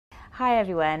Hi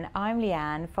everyone, I'm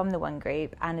Leanne from the One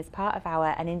Group, and as part of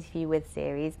our An Interview With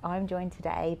series, I'm joined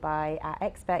today by our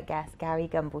expert guest Gary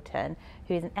Gumbleton,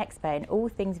 who is an expert in all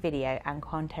things video and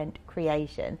content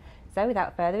creation. So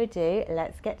without further ado,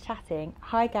 let's get chatting.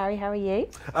 Hi Gary, how are you?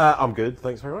 I'm good,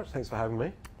 thanks very much. Thanks for having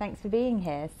me. Thanks for being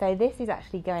here. So this is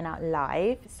actually going out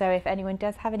live, so if anyone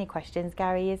does have any questions,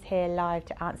 Gary is here live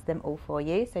to answer them all for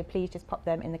you, so please just pop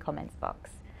them in the comments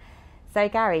box. So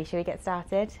Gary, shall we get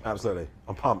started? Absolutely,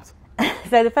 I'm pumped.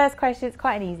 So the first question is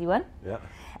quite an easy one.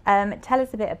 Yeah. Tell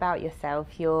us a bit about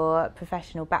yourself, your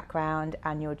professional background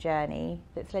and your journey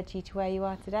that's led you to where you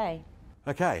are today.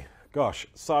 Okay, gosh.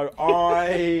 So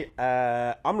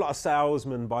I'm like a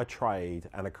salesman by trade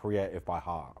and a creative by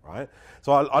heart, right?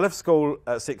 So I left school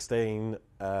at 16,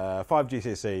 5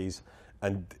 GCSEs,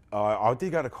 and I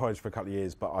did go to college for a couple of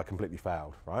years, but I completely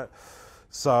failed, right?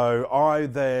 So I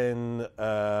then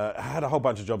had a whole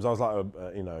bunch of jobs. I was like,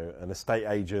 an estate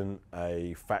agent,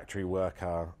 a factory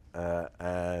worker,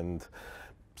 and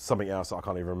something else that I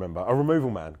can't even remember. A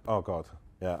removal man. Oh God,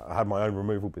 yeah. I had my own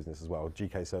removal business as well,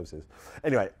 GK Services.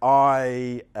 Anyway,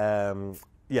 I kind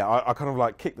of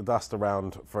like kicked the dust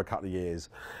around for a couple of years,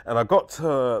 and I got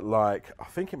to I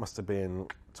think it must have been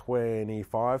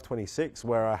 25, 26,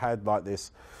 where I had like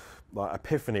this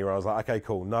epiphany where I was like, okay,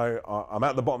 cool, no, I'm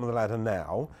at the bottom of the ladder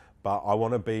now, but I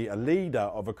want to be a leader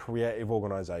of a creative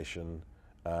organisation,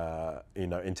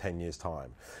 in 10 years'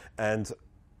 time. And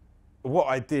what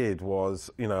I did was,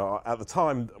 at the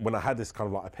time when I had this kind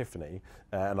of like epiphany,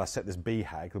 and I set this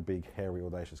BHAG, a big, hairy,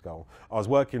 audacious goal, I was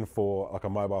working for like a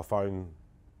mobile phone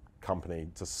company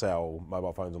to sell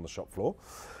mobile phones on the shop floor.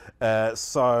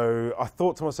 So I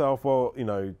thought to myself, well,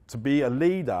 to be a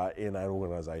leader in an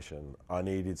organisation, I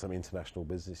needed some international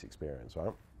business experience,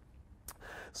 right?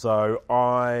 So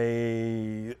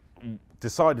I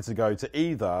decided to go to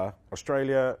either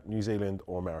Australia, New Zealand,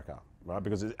 or America, right?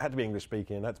 Because it had to be English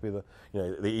speaking, it had to be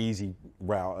the easy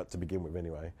route to begin with,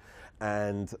 anyway.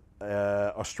 And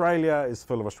Australia is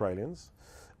full of Australians.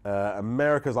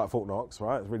 America's like Fort Knox,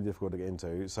 right? It's really difficult to get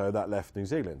into, so that left New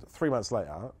Zealand. 3 months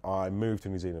later, I moved to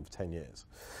New Zealand for 10 years.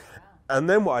 Wow. And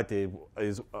then what I did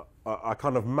is I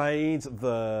kind of made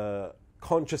the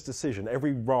conscious decision,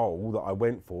 every role that I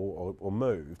went for or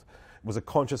moved was a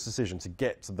conscious decision to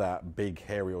get to that big,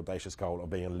 hairy, audacious goal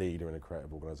of being a leader in a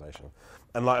creative organisation.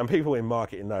 And people in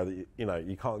marketing know that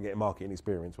you can't get marketing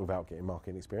experience without getting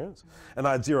marketing experience. And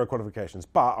I had zero qualifications,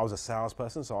 but I was a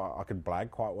salesperson, so I could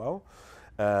blag quite well.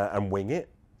 And wing it,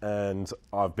 and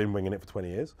I've been winging it for 20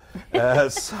 years.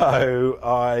 So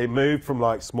I moved from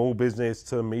like small business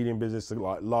to medium business to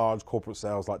like large corporate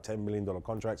sales, like $10 million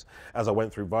contracts, as I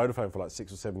went through Vodafone for like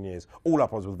 6 or 7 years. All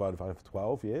up, I was with Vodafone for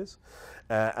 12 years.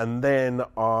 And then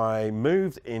I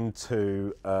moved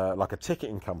into like a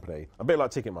ticketing company, a bit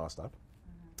like Ticketmaster,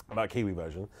 like a Kiwi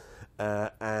version,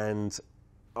 and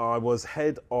I was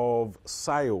head of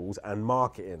sales and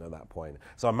marketing at that point.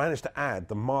 So I managed to add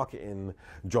the marketing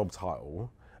job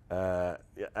title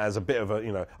as a bit of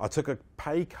I took a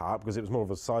pay cut because it was more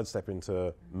of a sidestep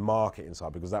into marketing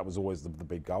side, because that was always the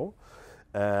big goal.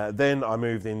 Then I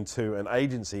moved into an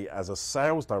agency as a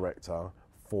sales director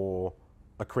for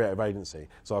a creative agency.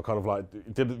 So I kind of like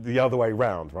did it the other way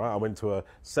round, right? I went to a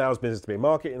sales business to be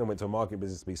marketing, and went to a marketing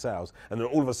business to be sales. And then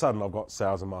all of a sudden I've got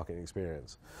sales and marketing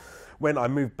experience. When I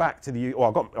moved back to the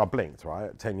I blinked,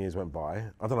 right? 10 years went by.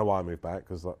 I don't know why I moved back,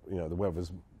 because the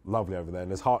weather's lovely over there,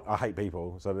 and I hate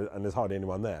people, and there's hardly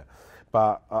anyone there.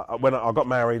 But when I got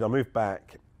married, I moved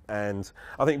back, and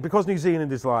I think because New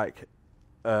Zealand is like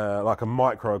a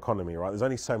micro economy, right? There's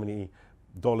only so many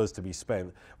dollars to be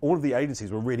spent. All of the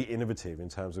agencies were really innovative in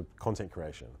terms of content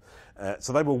creation,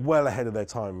 so they were well ahead of their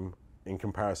time in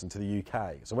comparison to the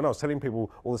UK. So when I was telling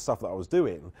people all the stuff that I was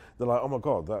doing, they're like, "Oh my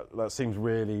God, that seems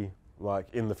really like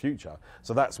in the future."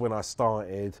 So that's when I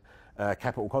started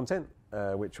Capital Content,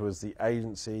 which was the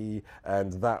agency,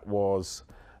 and that was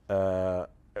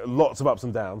lots of ups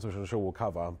and downs, which I'm sure we'll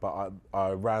cover, but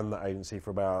I ran that agency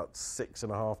for about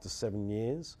 6.5 to 7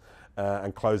 years,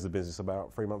 and closed the business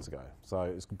about 3 months ago. So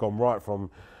it's gone right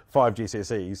from 5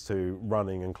 GCSEs to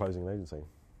running and closing an agency.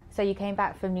 So you came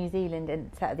back from New Zealand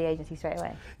and set up the agency straight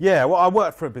away? Yeah, well, I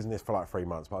worked for a business for like 3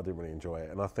 months, but I didn't really enjoy it.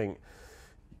 And I think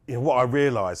what I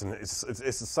realised, and it's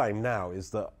the same now, is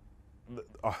that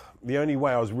the only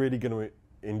way I was really going to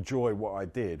enjoy what I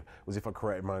did was if I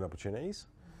created my own opportunities.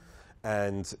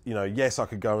 And yes, I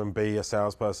could go and be a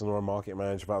salesperson or a market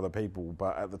manager for other people,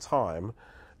 but at the time,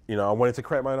 I wanted to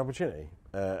create my own opportunity.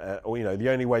 The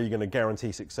only way you're going to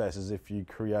guarantee success is if you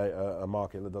create a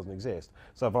market that doesn't exist.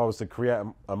 So if I was to create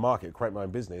a market, create my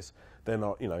own business, then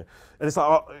and it's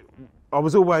like I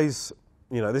was always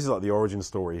you know, this is like the origin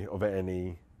story of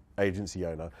any agency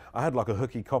owner. I had like a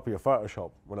hooky copy of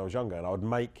Photoshop when I was younger, and I would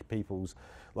make people's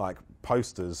like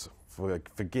posters for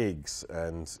gigs,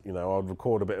 and you know, I'd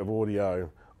record a bit of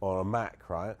audio on a Mac,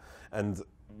 right? And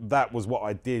that was what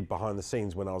I did behind the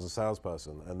scenes when I was a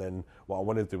salesperson. And then what I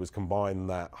wanted to do was combine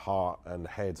that heart and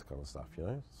head kind of stuff, you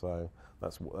know? So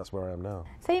that's where I am now.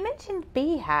 So you mentioned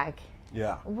BHAG.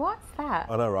 Yeah. What's that?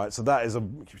 I know, right? So that is a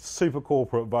super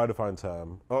corporate Vodafone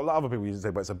term. A lot of other people use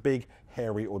it, but it's a big,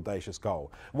 hairy, audacious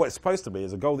goal. What it's supposed to be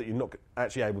is a goal that you're not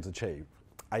actually able to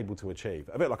achieve.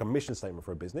 A bit like a mission statement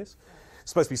for a business.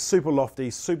 It's supposed to be super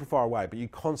lofty, super far away, but you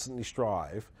constantly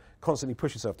strive, constantly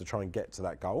push yourself to try and get to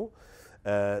that goal.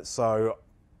 So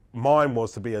mine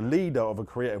was to be a leader of a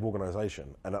creative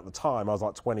organisation, and at the time I was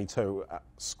like 22,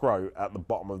 scrote at the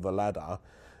bottom of the ladder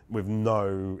with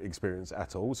no experience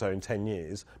at all. So in 10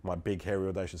 years, my big, hairy,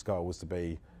 audacious goal was to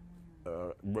be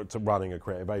running a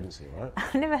creative agency, right?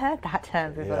 I've never heard that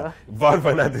term before. Yeah.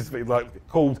 Vodafone had this thing like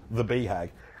called the BHAG,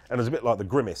 and it was a bit like the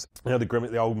Grimace. You know, the Grimace,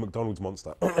 the old McDonald's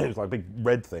monster. It was like a big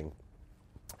red thing.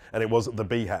 And it was the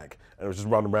BHAG, and it was just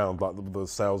running around like the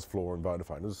sales floor in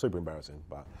Vodafone. It was super embarrassing,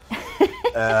 but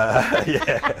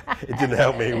yeah, it didn't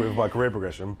help me with my career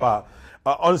progression. But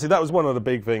honestly, that was one of the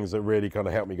big things that really kind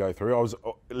of helped me go through. I was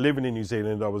living in New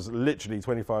Zealand. I was literally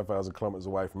 25,000 kilometres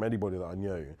away from anybody that I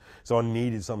knew. So I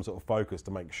needed some sort of focus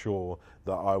to make sure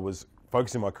that I was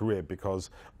focusing my career, because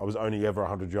I was only ever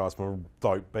 100 yards from a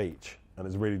dope beach, and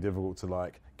it's really difficult to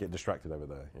like get distracted over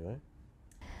there, you know?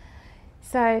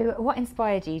 So what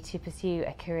inspired you to pursue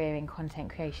a career in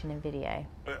content creation and video?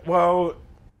 Well,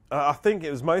 I think it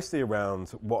was mostly around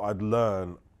what I'd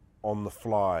learned on the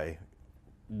fly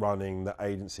running the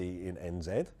agency in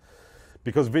NZ.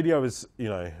 Because video is, you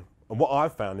know, what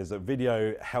I've found is that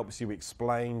video helps you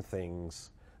explain things,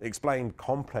 explain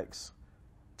complex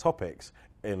topics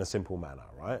in a simple manner,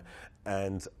 right?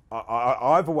 And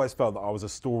I've always felt that I was a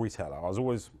storyteller. I was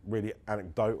always really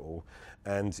anecdotal,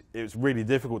 and it was really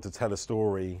difficult to tell a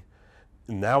story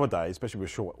nowadays, especially with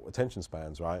short attention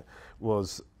spans, right,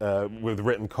 was with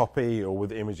written copy or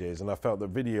with images. And I felt that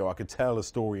video, I could tell a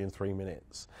story in 3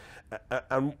 minutes.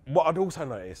 And what I'd also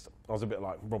noticed, I was a bit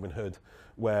like Robin Hood,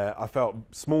 where I felt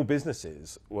small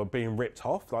businesses were being ripped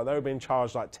off. Like they were being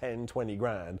charged like 10, 20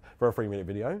 grand for a 3-minute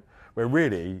video, where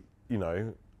really, you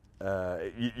know,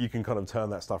 you can kind of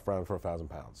turn that stuff around for £1,000,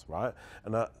 right?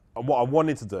 And what I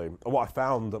wanted to do, and what I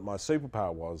found that my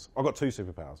superpower was, I got 2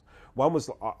 superpowers. One was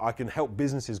I can help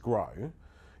businesses grow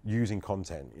using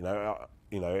content. That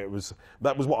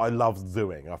was what I loved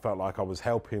doing. I felt like I was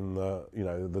helping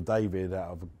the David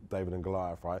out of David and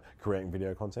Goliath, right, creating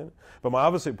video content. But my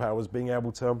other superpower was being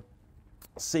able to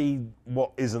see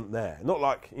what isn't there. Not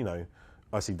like, you know,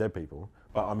 I see dead people,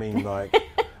 but I mean like.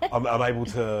 I'm able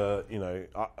to, you know,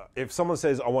 if someone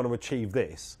says I want to achieve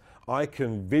this, I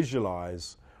can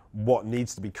visualize what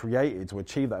needs to be created to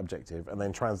achieve that objective and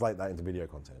then translate that into video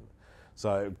content.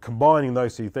 So combining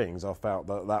those 2 things, I felt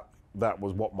that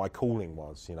was what my calling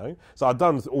was, you know. So I'd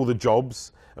done all the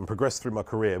jobs and progressed through my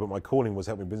career, but my calling was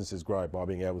helping businesses grow by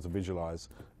being able to visualize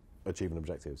achieving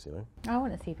objectives, you know. I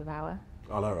want a superpower.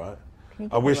 I know, right?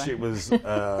 I wish it was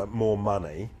more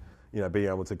money. You know, being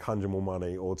able to conjure more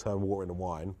money or turn water into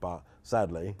wine, but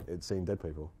sadly, it's seen dead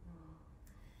people.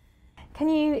 Can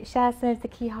you share some of the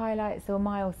key highlights or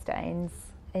milestones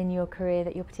in your career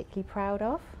that you're particularly proud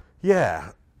of?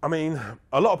 Yeah, I mean,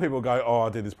 a lot of people go, oh, I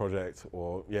did this project,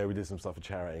 or yeah, we did some stuff for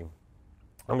charity.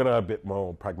 I'm going to go a bit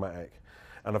more pragmatic.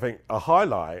 And I think a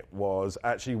highlight was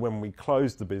actually when we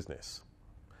closed the business.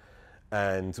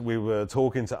 And we were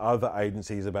talking to other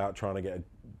agencies about trying to get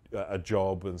a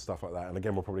job and stuff like that. And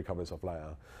again, we'll probably cover this off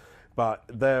later. But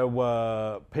there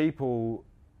were people,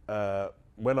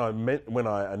 when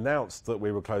I announced that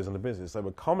we were closing the business, they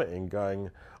were commenting going,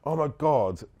 oh my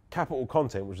God, Capital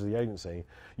Content, which is the agency,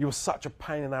 you were such a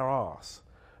pain in our arse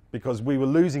because we were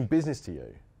losing business to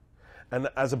you. And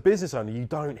as a business owner, you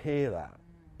don't hear that.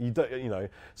 You don't, you know,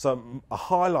 so a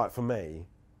highlight for me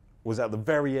was at the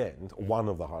very end, one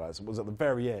of the highlights was at the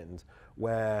very end,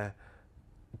 where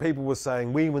people were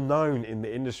saying we were known in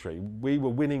the industry. We were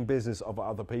winning business of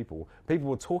other people. People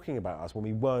were talking about us when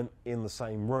we weren't in the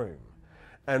same room.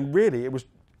 And really, it was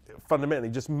fundamentally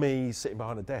just me sitting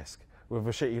behind a desk with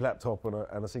a shitty laptop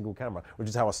and a single camera, which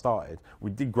is how I started.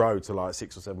 We did grow to like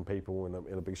 6 or 7 people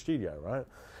in a big studio, right?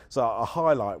 So a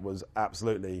highlight was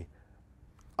absolutely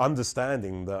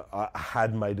understanding that I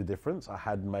had made a difference. I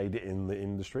had made it in the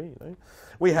industry. You know,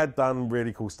 we had done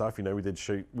really cool stuff. You know, we did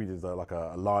like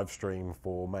a live stream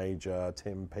for Major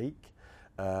Tim Peake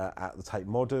at the Tate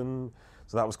Modern.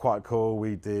 So that was quite cool.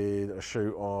 We did a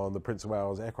shoot on the Prince of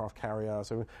Wales aircraft carrier.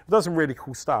 So we've done some really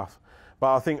cool stuff.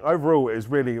 But I think overall it was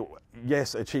really,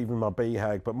 yes, achieving my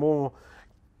BHAG, but more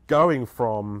going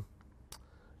from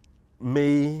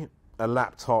me, a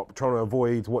laptop, trying to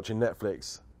avoid watching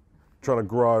Netflix, trying to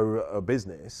grow a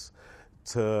business,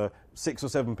 to 6 or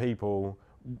 7 people,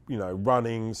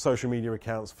 running social media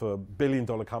accounts for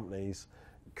billion-dollar companies,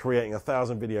 creating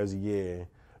 1,000 videos a year.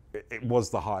 It was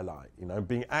the highlight,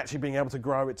 being able to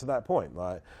grow it to that point.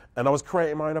 And I was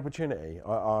creating my own opportunity.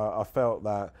 I felt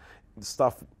that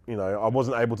stuff, I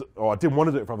wasn't able to, or I didn't want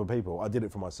to do it for other people. I did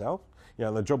it for myself.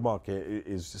 And the job market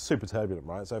is super turbulent,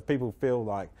 right? So if people feel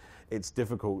like it's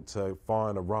difficult to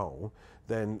find a role,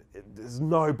 then there's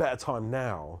no better time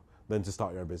now than to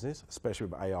start your own business, especially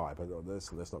with AI. But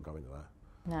let's not go into that.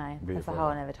 No, that's a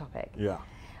whole other topic. Yeah.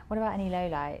 What about any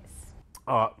lowlights?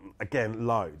 Again,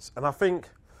 loads. And I think,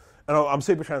 and I'm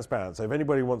super transparent, so if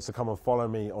anybody wants to come and follow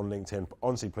me on LinkedIn,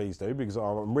 honestly, please do, because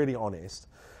I'm really honest.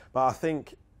 But I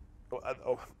think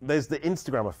there's the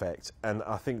Instagram effect, and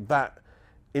I think that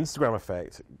Instagram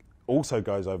effect also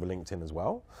goes over LinkedIn as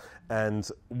well. And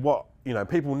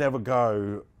people never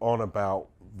go on about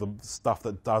the stuff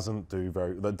that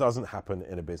doesn't happen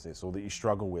in a business or that you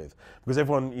struggle with, because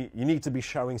you need to be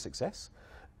showing success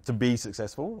to be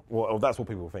successful. Well, that's what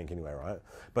people think anyway, right?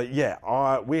 But yeah,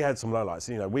 we had some lowlights.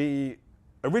 We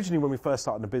originally, when we first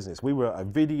started the business, we were a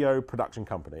video production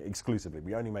company exclusively.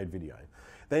 We only made video.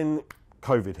 Then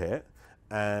COVID hit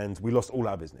and we lost all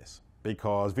our business,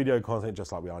 because video content,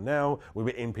 just like we are now, we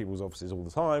were in people's offices all the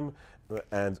time,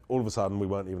 and all of a sudden we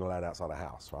weren't even allowed outside the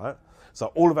house, right? So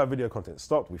all of our video content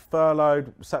stopped. We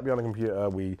furloughed, sat behind a computer,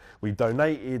 we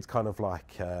donated kind of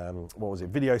like,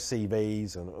 video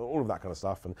CVs and all of that kind of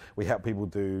stuff, and we helped people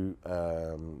do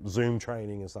Zoom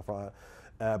training and stuff like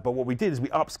that. But what we did is we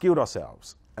upskilled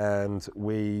ourselves, and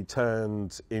we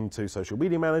turned into social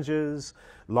media managers,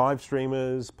 live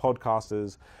streamers,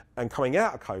 podcasters, and coming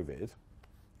out of COVID,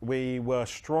 we were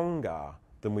stronger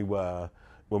than we were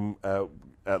when,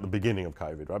 at the beginning of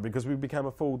COVID, right? Because we became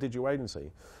a full digital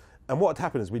agency. And what had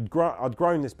happened is I'd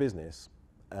grown this business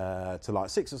to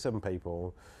like 6 or 7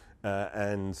 people,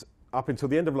 and up until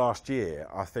the end of last year,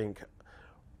 I think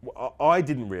I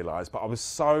didn't realise, but I was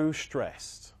so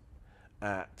stressed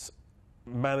at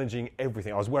managing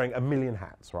everything. I was wearing a million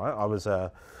hats, right? I was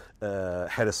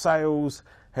head of sales,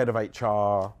 head of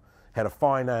HR, head of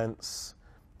finance,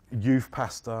 youth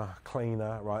pastor,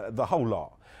 cleaner, right? The whole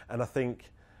lot. And I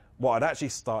think what I'd actually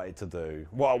started to do,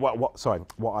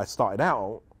 what I started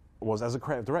out was as a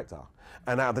creative director.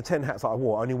 And out of the 10 hats that I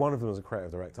wore, only one of them was a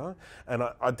creative director. And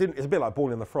I didn't, it's a bit like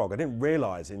boiling the frog. I didn't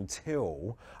realise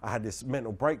until I had this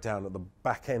mental breakdown at the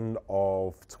back end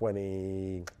of back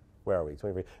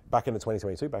into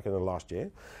 2022, back into last year.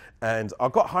 And I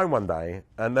got home one day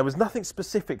and there was nothing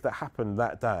specific that happened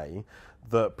that day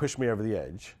that pushed me over the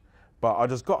edge. But I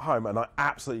just got home and I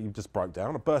absolutely just broke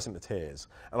down. I burst into tears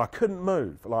and I couldn't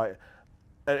move. And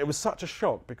it was such a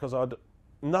shock, because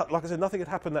like I said, nothing had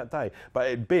happened that day, but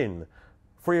it'd been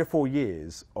 3 or 4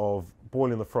 years of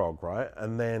boiling the frog, right?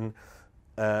 And then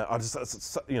I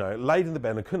just, laid in the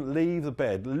bed and couldn't leave the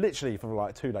bed literally for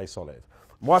like 2 days solid.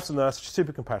 Wife's a nurse, she's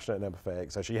super compassionate and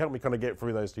empathetic, so she helped me kind of get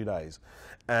through those 2 days.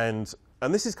 And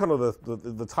this is kind of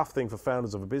the tough thing for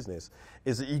founders of a business,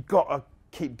 is that you've got to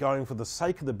keep going for the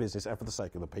sake of the business and for the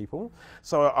sake of the people.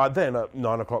 So I then at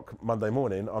 9 o'clock Monday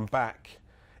morning, I'm back,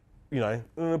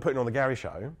 putting on the Gary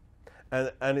Show.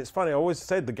 And it's funny, I always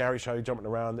said the Gary Show, jumping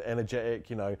around,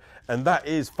 energetic, and that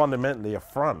is fundamentally a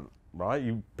front,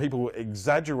 right? People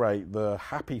exaggerate the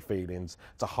happy feelings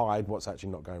to hide what's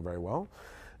actually not going very well.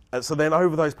 And so then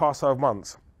over those past 12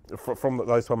 months, from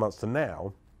those 12 months to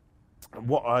now,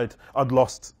 I'd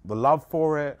lost the love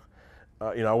for it.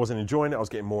 I wasn't enjoying it. I was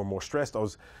getting more and more stressed.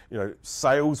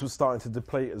 Sales was starting to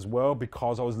deplete as well,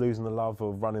 because I was losing the love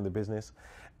of running the business.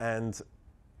 And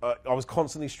I was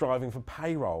constantly striving for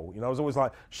payroll. I was always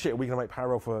like, shit, are we going to make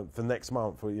payroll for next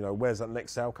month? Or, where's that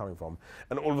next sale coming from?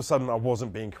 And all of a sudden I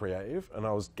wasn't being creative, and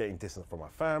I was getting distant from my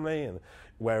family. And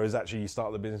whereas actually you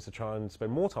start the business to try and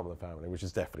spend more time with the family, which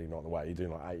is definitely not the way. You're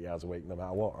doing like 8 hours a week no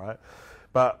matter what, right?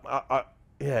 But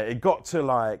it got to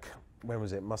like, when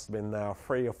was it? Must have been now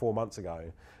 3 or 4 months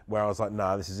ago, where I was like,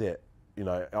 nah, this is it.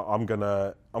 I'm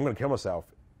gonna kill myself,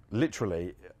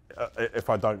 literally, if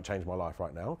I don't change my life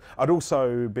right now. I'd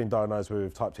also been diagnosed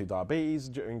with type 2 diabetes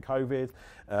during COVID.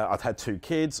 I'd had 2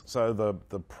 kids, so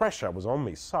the pressure was on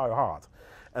me so hard.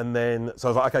 And then, so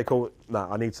I was like, okay, cool. No,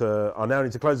 I now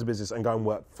need to close the business and go and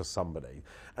work for somebody.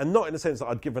 And not in the sense that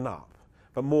I'd given up,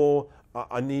 but more,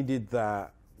 I needed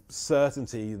that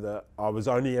certainty that I was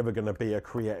only ever going to be a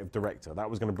creative director. That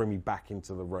was going to bring me back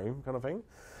into the room, kind of thing.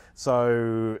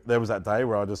 So there was that day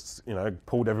where I just,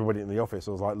 pulled everybody in the office.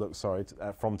 I was like, look, sorry,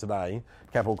 from today,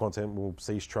 Capital Content will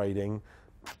cease trading.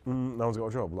 No one's got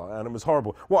a job. And it was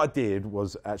horrible. What I did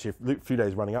was actually a few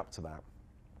days running up to that,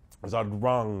 was I'd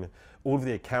rung all of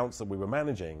the accounts that we were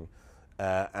managing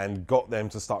and got them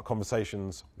to start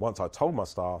conversations once I told my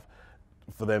staff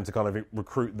for them to kind of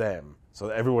recruit them. So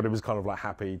that everybody was kind of like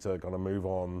happy to kind of move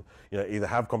on, either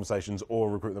have conversations or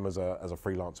recruit them as a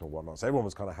freelancer or whatnot. So everyone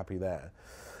was kind of happy there.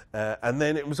 And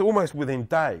then it was almost within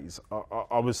days,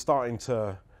 I was starting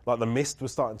to, like the mist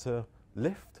was starting to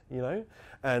lift,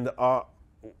 and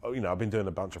I've been doing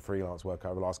a bunch of freelance work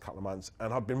over the last couple of months,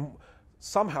 and I've been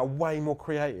somehow way more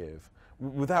creative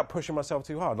without pushing myself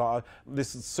too hard. Like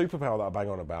this superpower that I bang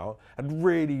on about had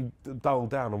really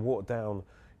dulled down and watered down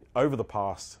over the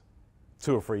past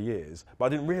 2 or 3 years, but I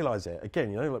didn't realise it.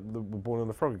 Again, like we're born on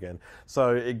the frog again.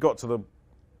 So it got to the,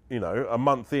 a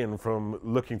month in from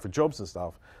looking for jobs and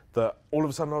stuff, that all of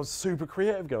a sudden I was super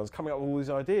creative again. I was coming up with all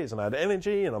these ideas and I had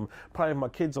energy and I'm playing with my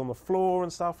kids on the floor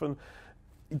and stuff, and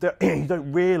you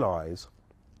don't realise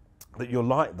that you're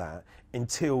like that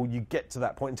until you get to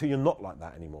that point, until you're not like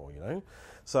that anymore,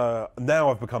 So now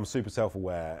I've become super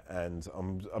self-aware, and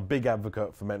I'm a big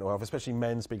advocate for mental health, especially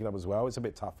men speaking up as well. It's a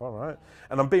bit tougher, right?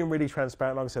 And I'm being really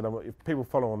transparent. Like I said, if people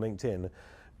follow on LinkedIn,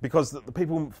 because the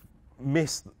people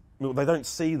they don't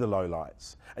see the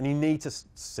lowlights, and you need to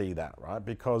see that, right?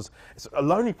 Because it's a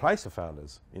lonely place for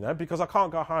founders, because I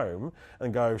can't go home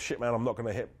and go, shit, man, I'm not going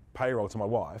to hit payroll to my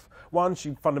wife. One,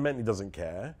 she fundamentally doesn't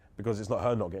care because it's not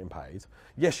her not getting paid.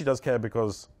 Yes, she does care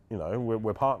because,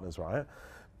 we're partners, right?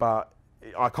 But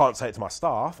I can't say it to my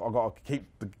staff. I've got to keep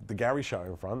the Gary show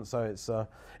in front. So it's a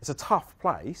tough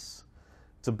place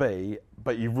to be,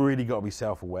 but you've really got to be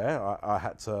self-aware. I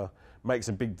had to make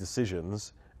some big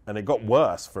decisions, and it got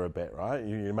worse for a bit, right?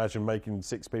 You imagine making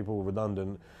 6 people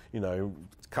redundant, a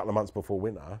couple of months before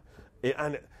winter.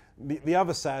 The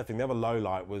other sad thing, the other low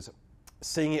light was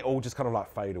seeing it all just kind of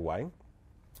like fade away.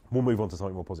 We'll move on to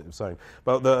something more positive soon.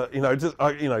 But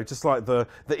just like the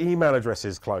email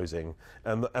addresses closing,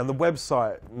 and the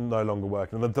website no longer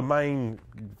working, and the domain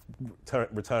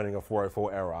returning a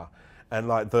 404 error, and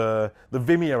like the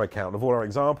Vimeo account of all our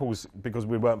examples, because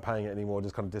we weren't paying it anymore,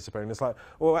 just kind of disappearing. It's like,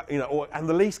 and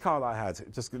the lease car that I had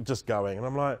just going, and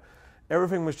I'm like,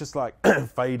 everything was just like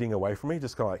fading away from me,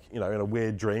 just kind of like, in a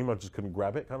weird dream. I just couldn't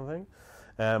grab it, kind of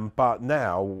thing. But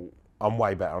now I'm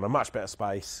way better, in a much better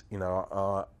space.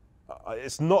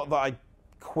 It's not that I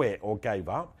quit or gave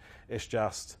up. It's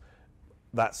just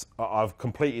I've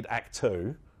completed Act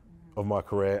 2 of my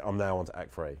career. I'm now on to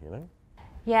Act 3.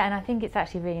 Yeah, and I think it's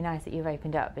actually really nice that you've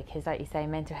opened up, because, like you say,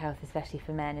 mental health, especially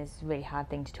for men, is a really hard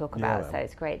thing to talk about. So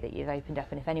it's great that you've opened up,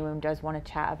 and if anyone does want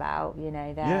to chat about,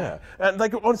 and they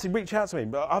could honestly reach out to me.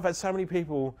 But I've had so many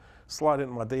people slide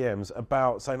into my DMs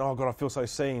about saying, "Oh God, I feel so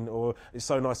seen," or "It's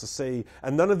so nice to see,"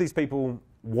 and none of these people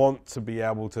want to be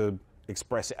able to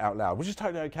express it out loud, which is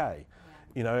totally okay.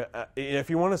 If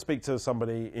you want to speak to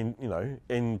somebody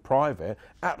in private,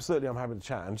 absolutely, I'm happy to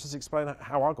chat and just explain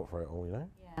how I got through it all.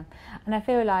 Yeah, and I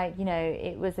feel like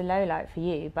it was a low light for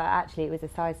you, but actually it was a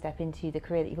sidestep into the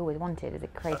career that you've always wanted as a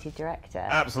creative director.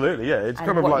 Absolutely, yeah. It's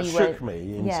kind of like shook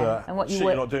me into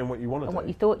you're not doing what you want to do. And what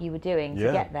you thought you were doing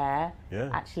to get there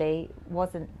actually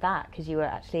wasn't that, because you were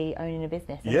actually owning a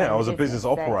business. Yeah, I was a business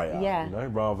operator,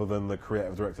 rather than the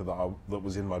creative director that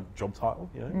was in my job title.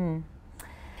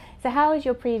 So how has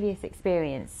your previous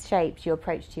experience shaped your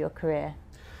approach to your career?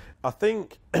 I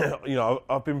think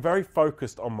I've been very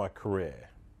focused on my career.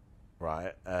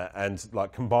 Right, and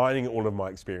like combining all of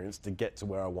my experience to get to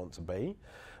where I want to be.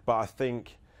 But I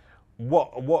think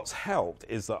what's helped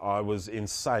is that I was in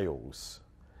sales,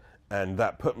 and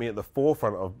that put me at the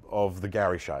forefront of the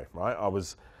Gary show. Right, I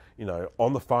was,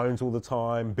 on the phones all the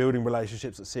time, building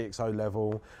relationships at CXO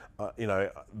level.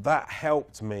 That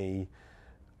helped me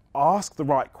ask the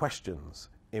right questions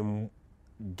in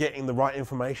getting the right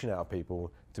information out of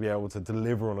people to be able to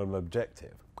deliver on an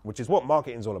objective, which is what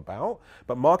marketing's all about.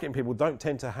 But marketing people don't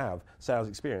tend to have sales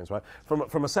experience, right?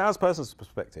 From a salesperson's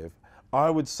perspective, I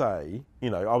would say,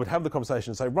 I would have the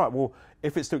conversation and say, right, well,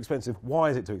 if it's too expensive, why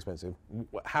is it too expensive?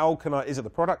 Is it the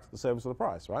product, the service, or the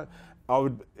price, right? I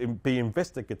would be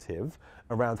investigative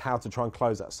around how to try and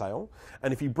close that sale.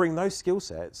 And if you bring those skill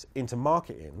sets into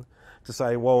marketing to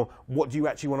say, well, what do you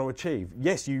actually want to achieve?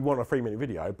 Yes, you want a 3-minute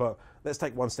video, but let's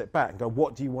take one step back and go,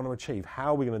 what do you want to achieve?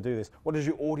 How are we going to do this? What does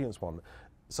your audience want?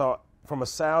 So from a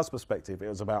sales perspective, it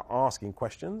was about asking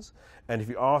questions. And if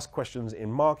you ask questions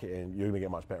in marketing, you're going to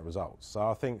get much better results. So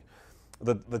I think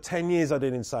the 10 years I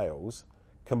did in sales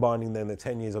combining then the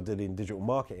 10 years I did in digital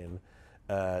marketing,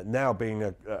 now being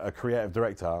a creative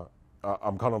director,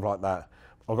 I'm kind of like that.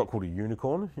 I've got called a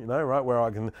unicorn, you know, right? Where I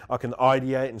can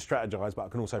ideate and strategize, but I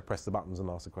can also press the buttons and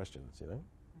ask the questions, you know.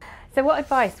 So what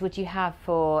advice would you have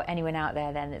for anyone out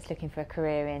there then that's looking for a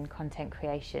career in content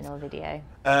creation or video?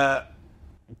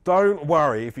 Don't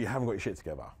worry if you haven't got your shit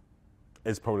together.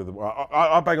 It's probably the...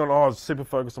 I bang on, I was super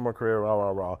focused on my career, rah,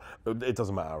 rah, rah. It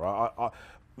doesn't matter, right?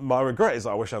 My regret is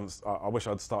I wish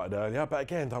I'd started earlier, but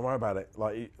again, don't worry about it.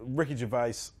 Like, Ricky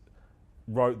Gervais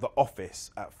wrote The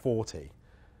Office at 40,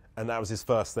 and that was his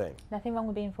first thing. Nothing wrong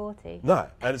with being 40. No,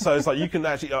 and so it's like you can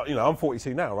actually, you know, I'm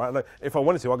 42 now, right? Like, if I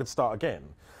wanted to, I could start again.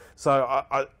 So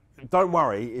I don't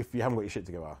worry if you haven't got your shit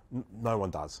together. No one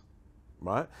does,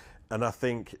 right? And I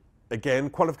think, again,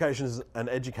 qualifications and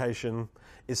education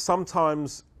is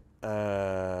sometimes, you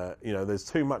know, there's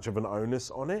too much of an onus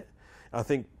on it. I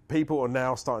think people are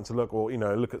now starting to look, or, you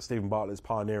know, look at Stephen Bartlett's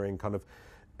pioneering kind of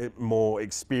more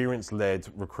experience-led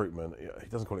recruitment. He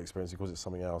doesn't call it experience, he calls it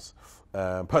something else.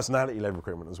 Personality-led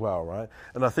recruitment as well, right?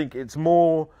 And I think it's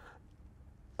more,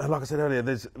 and like I said earlier,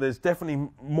 there's definitely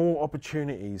more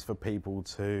opportunities for people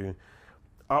to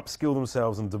upskill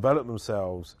themselves and develop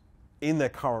themselves in their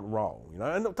current role, you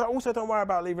know. And also don't worry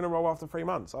about leaving a role after 3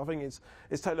 months. I think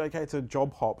it's totally okay to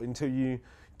job hop until you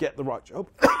get the right job.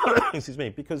 Excuse me,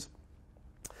 because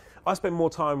I spend more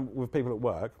time with people at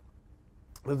work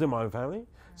than in my own family.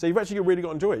 So you've actually really got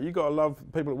to enjoy it. You've got to love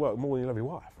people at work more than you love your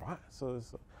wife, right? So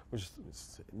which is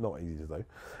it's not easy to do.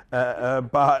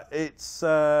 But it's,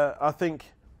 I think,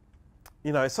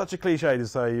 you know, it's such a cliche to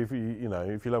say if you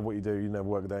love what you do, you never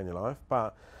work a day in your life.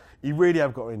 But you really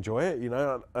have got to enjoy it, you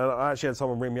know. And I actually had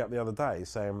someone ring me up the other day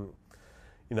saying,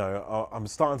 you know, I'm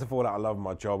starting to fall out of love with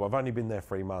my job. I've only been there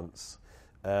 3 months.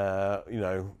 You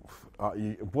know,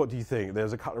 what do you think?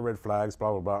 There's a couple of red flags,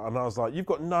 blah, blah, blah. And I was like, you've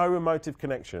got no emotive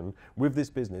connection with this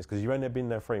business because you've only been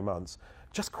there 3 months.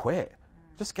 Just quit.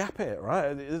 Just gap it,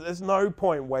 right? There's no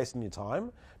point wasting your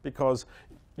time because,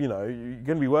 you know, you're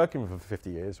going to be working for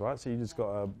 50 years, right? So you just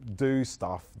got to do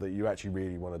stuff that you actually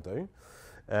really want to do.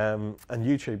 And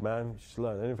YouTube, man, you should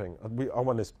learn anything. I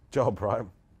won this job, right?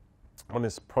 On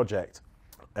this project.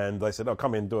 And they said, oh,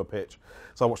 come in, do a pitch.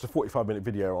 So I watched a 45-minute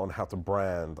video on how to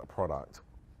brand a product.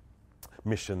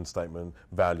 Mission statement,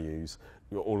 values,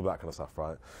 all of that kind of stuff,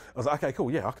 right? I was like, okay, cool,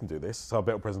 yeah, I can do this. So I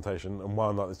built a presentation and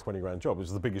won like this 20 grand job, which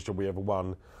was the biggest job we ever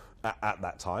won at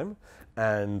that time.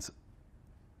 And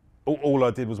all I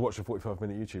did was watch a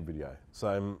 45-minute YouTube video.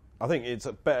 So I think it's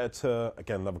better to,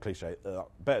 again, another cliche,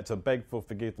 better to beg for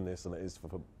forgiveness than it is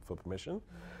for permission.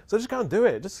 So just go and do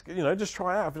it. Just, you know, just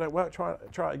try it out. If it don't work, try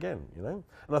it again, you know?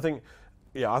 And I think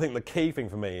the key thing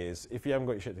for me is if you haven't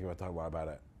got your shit together, don't worry about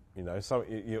it. You know, so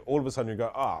you all of a sudden you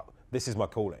go, this is my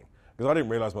calling. Because I didn't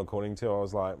realise my calling until I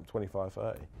was like 25,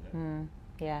 30. You know?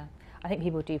 Yeah. I think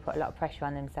people do put a lot of pressure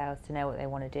on themselves to know what they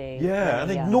want to do. Yeah, and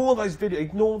ignore those videos,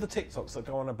 ignore the TikToks that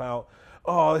go on about,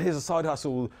 here's a side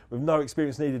hustle with no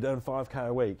experience needed, earn 5K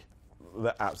a week.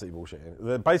 They're absolutely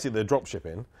bullshitting. They're drop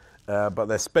shipping, but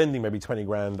they're spending maybe 20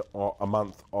 grand a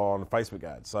month on Facebook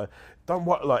ads. So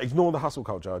ignore the hustle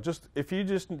culture. If you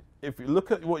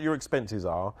look at what your expenses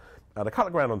are, add a couple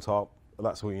of grand on top,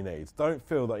 that's all you need. Don't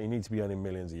feel that you need to be earning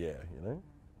millions a year, you know?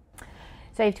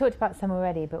 So you've talked about some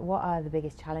already, but what are the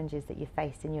biggest challenges that you've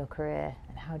faced in your career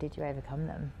and how did you overcome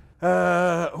them?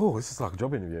 This is like a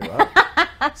job interview,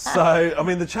 right? So, I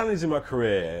mean, the challenge in my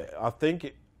career, I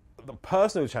think the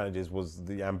personal challenges was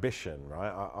the ambition, right?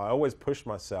 I always pushed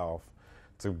myself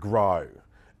to grow.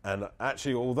 And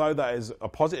actually, although that is a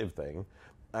positive thing,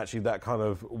 actually that kind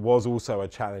of was also a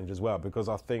challenge as well, because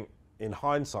I think in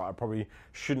hindsight, I probably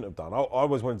shouldn't have done. I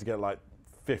always wanted to get like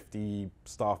 50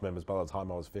 staff members by the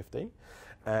time I was 50.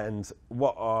 And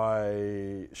what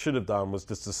I should have done was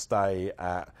just to stay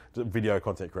at video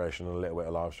content creation and a little bit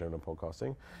of live streaming and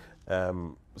podcasting.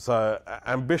 So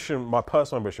ambition, my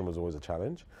personal ambition was always a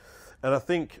challenge. And I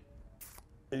think,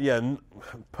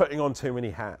 putting on too many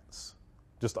hats,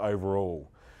 just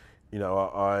overall, you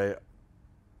know,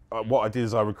 what I did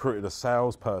is I recruited a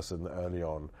salesperson early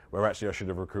on, where actually I should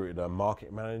have recruited a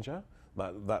market manager.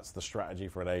 That's the strategy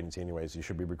for an agency anyways. You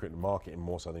should be recruiting marketing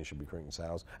more so than you should be recruiting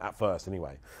sales, at first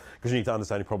anyway. Because you need to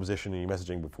understand your proposition and your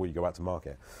messaging before you go out to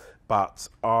market. But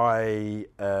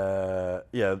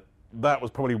that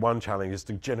was probably one challenge, is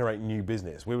to generate new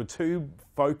business. We were too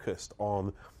focused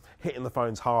on hitting the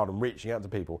phones hard and reaching out to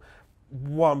people.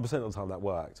 1% of the time that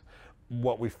worked.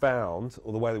 What we found,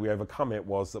 or the way that we overcome it,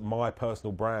 was that my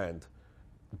personal brand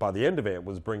by the end of it,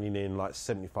 was bringing in like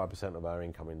 75% of our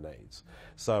incoming needs.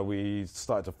 So we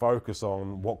started to focus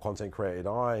on what content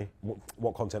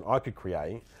what content I could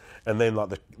create, and then like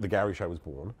the Gary Show was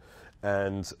born.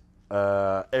 And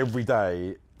every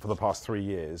day for the past 3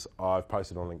 years, I've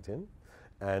posted on LinkedIn,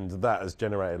 and that has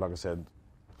generated, like I said,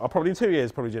 I'll probably in 2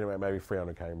 years generate maybe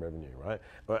 300k in revenue, right?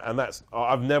 And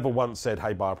I've never once said,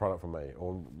 hey, buy a product from me,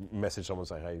 or message someone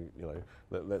saying, hey, you know,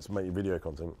 let's make your video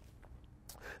content.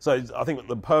 So I think that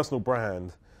the personal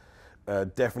brand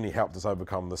definitely helped us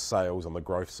overcome the sales and the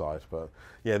growth side. But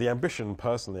yeah, the ambition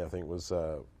personally, I think, was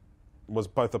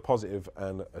both a positive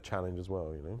and a challenge as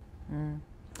well, you know. Mm.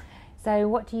 So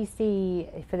what do you see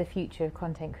for the future of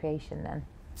content creation then?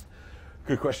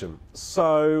 Good question.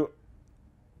 So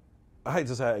I hate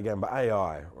to say it again, but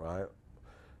AI, right?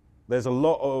 There's a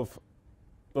lot of,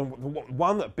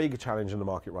 one big challenge in the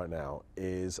market right now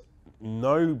is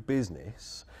no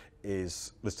business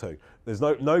is, there's two. There's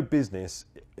no business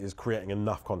is creating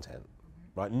enough content,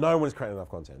 right? No one's creating enough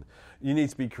content. You need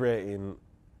to be creating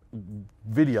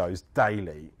videos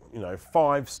daily, you know,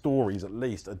 5 stories at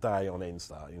least a day on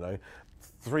Insta, you know,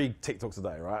 3 TikToks a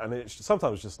day, right? And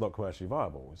sometimes it's just not commercially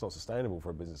viable. It's not sustainable for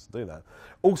a business to do that.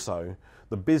 Also,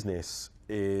 the business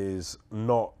is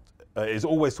not, is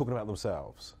always talking about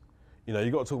themselves. You know,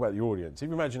 you've got to talk about your audience. If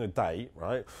you imagine a date,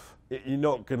 right, you're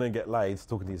not going to get laid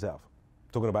talking to yourself.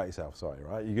 Talking about yourself, sorry,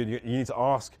 right? You need to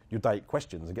ask your date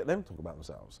questions and get them to talk about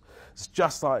themselves. It's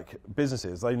just like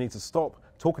businesses. They need to stop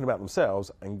talking about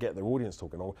themselves and get their audience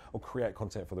talking, or create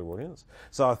content for their audience.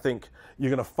 So I think you're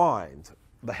going to find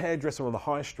the hairdresser on the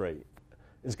high street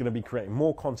is going to be creating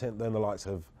more content than the likes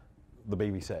of the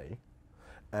BBC.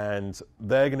 And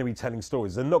they're going to be telling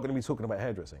stories. They're not going to be talking about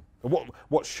hairdressing.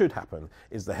 What should happen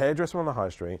is the hairdresser on the high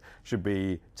street should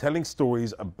be telling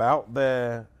stories about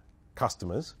their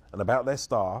customers and about their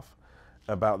staff,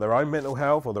 about their own mental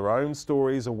health or their own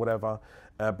stories or whatever,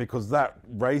 because that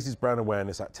raises brand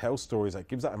awareness, that tells stories, that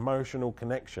gives that emotional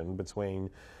connection between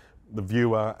the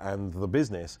viewer and the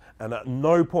business. And at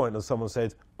no point has someone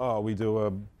said, oh, we do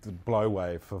a blow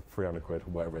wave for 300 quid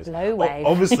or whatever it is. Blow wave.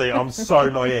 Obviously, I'm so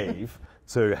naive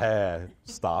to hair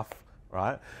stuff,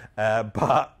 right?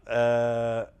 But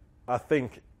I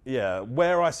think, yeah,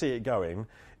 where I see it going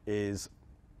is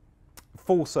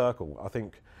full circle. I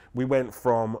think we went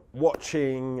from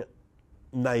watching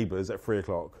Neighbours at 3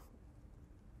 o'clock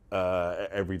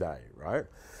every day, right?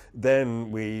 Then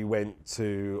we went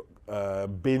to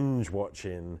binge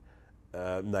watching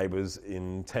Neighbours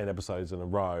in 10 episodes in a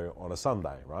row on a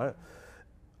Sunday, right?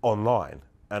 Online.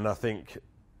 And I think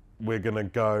we're going to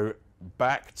go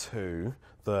back to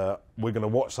we're going to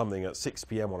watch something at 6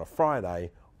 p.m. on a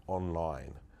Friday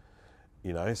online.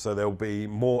 You know, so there'll be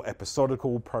more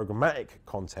episodical, programmatic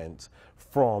content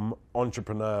from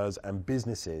entrepreneurs and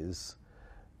businesses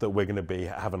that we're going to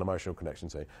have an emotional connection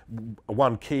to.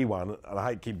 One key one, and I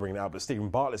hate to keep bringing it up, but Stephen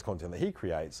Bartlett's content that he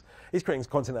creates, he's creating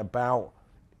content about,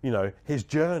 you know, his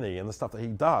journey and the stuff that he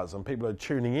does, and people are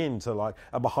tuning in to like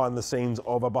a behind the scenes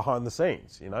of a behind the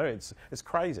scenes. You know, it's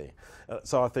crazy.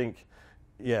 So I think,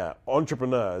 yeah,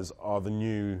 entrepreneurs are the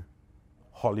new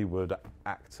Hollywood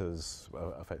actors,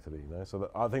 effectively, you know. So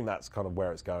I think that's kind of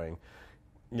where it's going.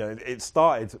 You know, it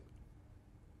started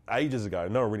ages ago.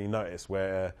 No one really noticed,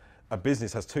 where a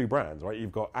business has 2 brands, right?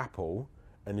 You've got Apple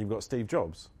and you've got Steve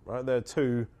Jobs, right? They're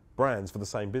 2 brands for the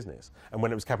same business. And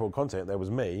when it was Capital Content, there was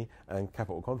me and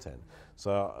Capital Content.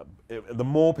 So the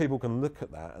more people can look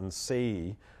at that and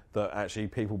see that actually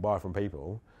people buy from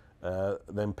people,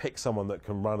 then pick someone that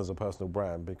can run as a personal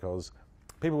brand, because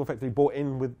people effectively bought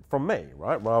in from me,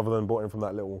 right? Rather than bought in from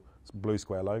that little blue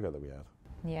square logo that we had.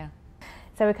 Yeah.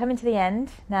 So we're coming to the end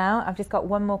now. I've just got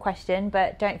one more question,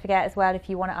 but don't forget as well, if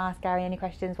you want to ask Gary any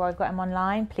questions while we've got him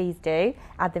online, please do.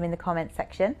 Add them in the comments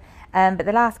section. But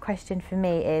the last question for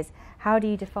me is, how do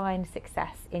you define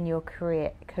success in your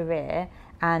career,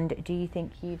 and do you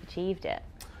think you've achieved it?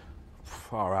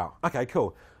 Far out. Okay,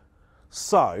 cool.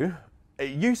 So it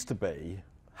used to be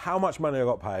how much money I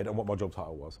got paid and what my job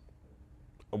title was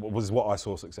what I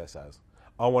saw success as.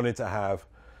 I wanted to have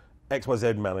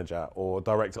XYZ manager or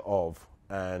director of,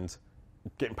 and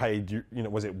getting paid, you know,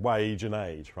 was it wage and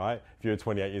age, right? If you're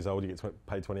 28 years old, you get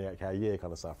paid 28k a year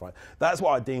kind of stuff, right? That's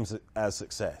what I deem as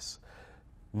success.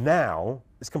 Now,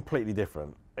 it's completely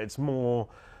different. It's more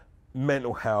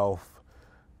mental health,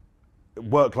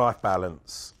 work-life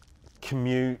balance,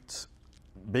 commute,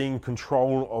 being in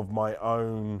control of my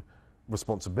own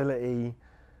responsibility.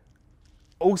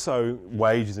 Also,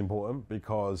 wage is important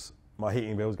because my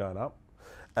heating bill's going up.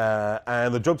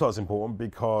 And the job title is important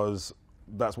because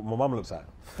that's what my mum looks at.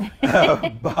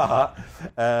 But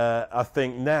I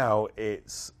think now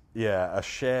it's a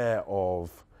share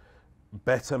of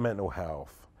better mental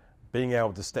health, being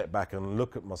able to step back and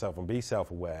look at myself and be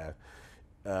self-aware,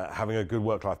 having a good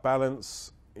work-life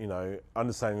balance, you know,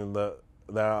 understanding that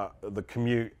the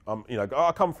commute, you know,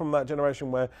 I come from that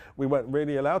generation where we weren't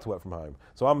really allowed to work from home.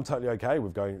 So I'm totally okay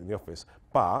with going to the office.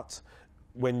 But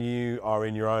when you are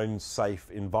in your own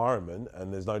safe environment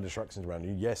and there's no distractions around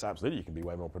you, yes, absolutely, you can be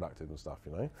way more productive and stuff,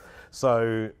 you know.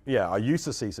 So, yeah, I used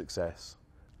to see success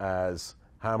as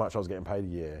how much I was getting paid a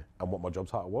year and what my job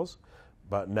title was.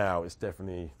 But now it's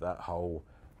definitely that whole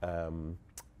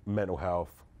mental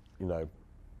health, you know,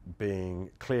 being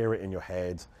clearer in your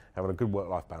head, having a good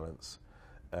work-life balance.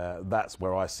 That's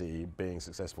where I see being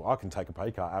successful. I can take a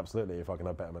pay cut, absolutely, if I can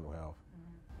have better mental health.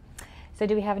 So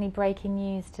do we have any breaking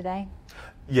news today?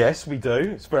 Yes, we do.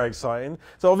 It's very exciting.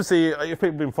 So obviously, if people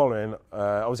have been following,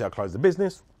 obviously I closed the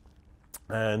business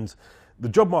and the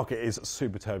job market is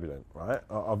super turbulent, right?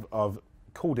 I've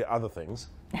called it other things.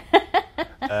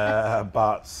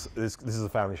 But this is a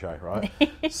family show, right?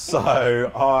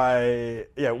 So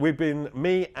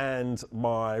me and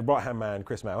my right-hand man,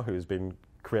 Chris Mao, who has been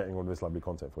creating all this lovely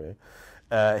content for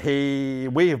you,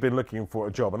 we have been looking for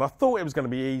a job, and I thought it was going to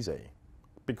be easy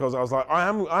because I was like, I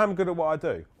am good at what I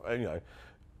do. You know,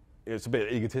 it's a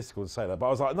bit egotistical to say that, but I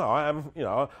was like, no, I am. You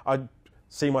know, I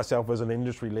see myself as an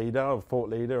industry leader, a thought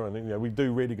leader, and you know, we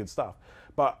do really good stuff.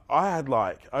 But I had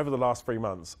over the last 3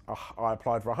 months, I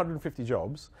applied for 150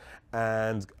 jobs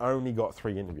and only got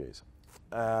 3 interviews,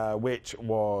 which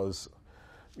was,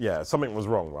 something was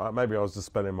wrong, right? Maybe I was just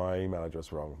spelling my email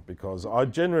address wrong because I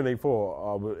genuinely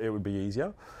thought it would be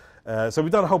easier. So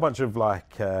we've done a whole bunch of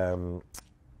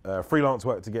freelance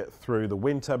work to get through the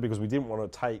winter because we didn't want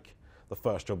to take the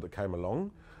first job that came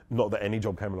along. Not that any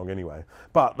job came along anyway.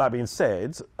 But that being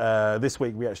said, this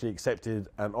week we actually accepted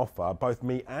an offer, both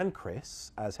me and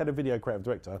Chris, as head of video creative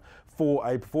director for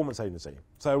a performance agency.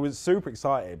 So I was super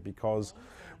excited because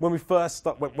when we first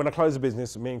when I closed the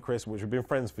business, me and Chris, which we've been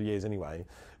friends for years anyway,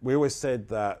 we always said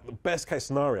that the best case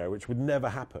scenario, which would never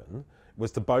happen,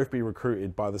 was to both be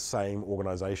recruited by the same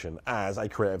organisation as a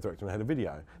creative director and head of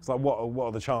video. It's like, what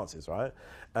are the chances, right?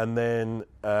 And then,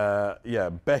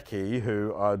 Becky,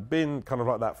 who I'd been kind of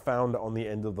like that founder on the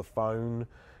end of the phone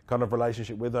kind of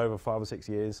relationship with over 5 or 6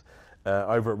 years,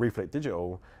 over at Reflect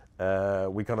Digital,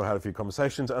 we kind of had a few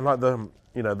conversations, and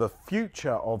the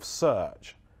future of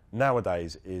search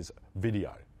nowadays is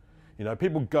video. You know,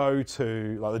 people go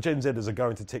to, like the Gen Zers are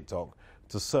going to TikTok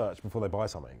to search before they buy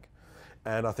something.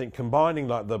 And I think combining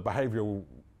the behavioural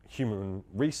human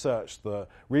research that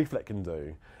Reflect can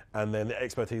do and then the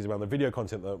expertise around the video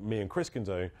content that me and Chris can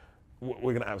do,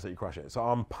 we're going to absolutely crush it. So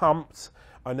I'm pumped.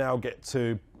 I now get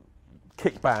to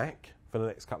kick back for the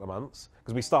next couple of months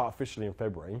because we start officially in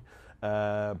February.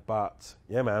 But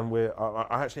yeah, man,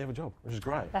 I actually have a job, which is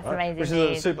great. That's right? amazing. Which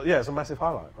is it's a massive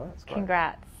highlight, right? It's great.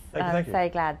 Congrats. Thank you. So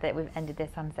glad that we've ended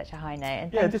this on such a high note.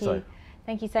 And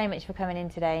thank you so much for coming in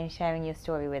today and sharing your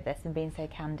story with us and being so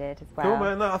candid as well. Cool,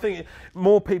 man. No, I think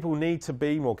more people need to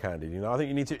be more candid. You know, I think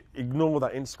you need to ignore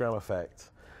that Instagram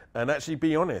effect and actually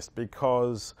be honest,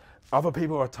 because other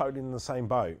people are totally in the same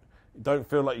boat. Don't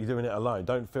feel like you're doing it alone.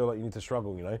 Don't feel like you need to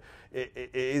struggle. You know,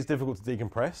 it is difficult to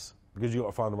decompress because you've got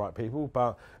to find the right people.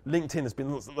 But LinkedIn has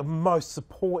been the most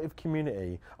supportive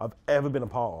community I've ever been a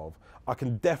part of. I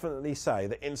can definitely say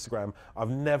that Instagram,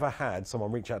 I've never had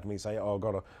someone reach out to me and say, oh,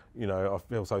 God, I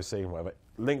feel so seen, whatever.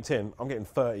 LinkedIn, I'm getting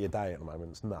 30 a day at the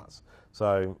moment. It's nuts.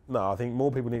 So, no, I think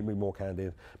more people need to be more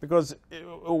candid because it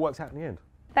all works out in the end.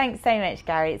 Thanks so much,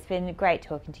 Gary. It's been great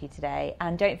talking to you today.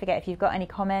 And don't forget, if you've got any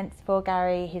comments for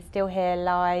Gary, he's still here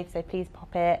live, so please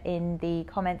pop it in the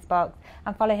comments box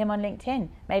and follow him on LinkedIn.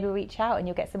 Maybe reach out and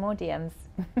you'll get some more DMs.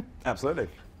 Absolutely.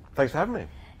 Thanks for having me.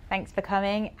 Thanks for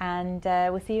coming, and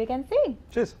we'll see you again soon.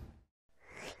 Cheers.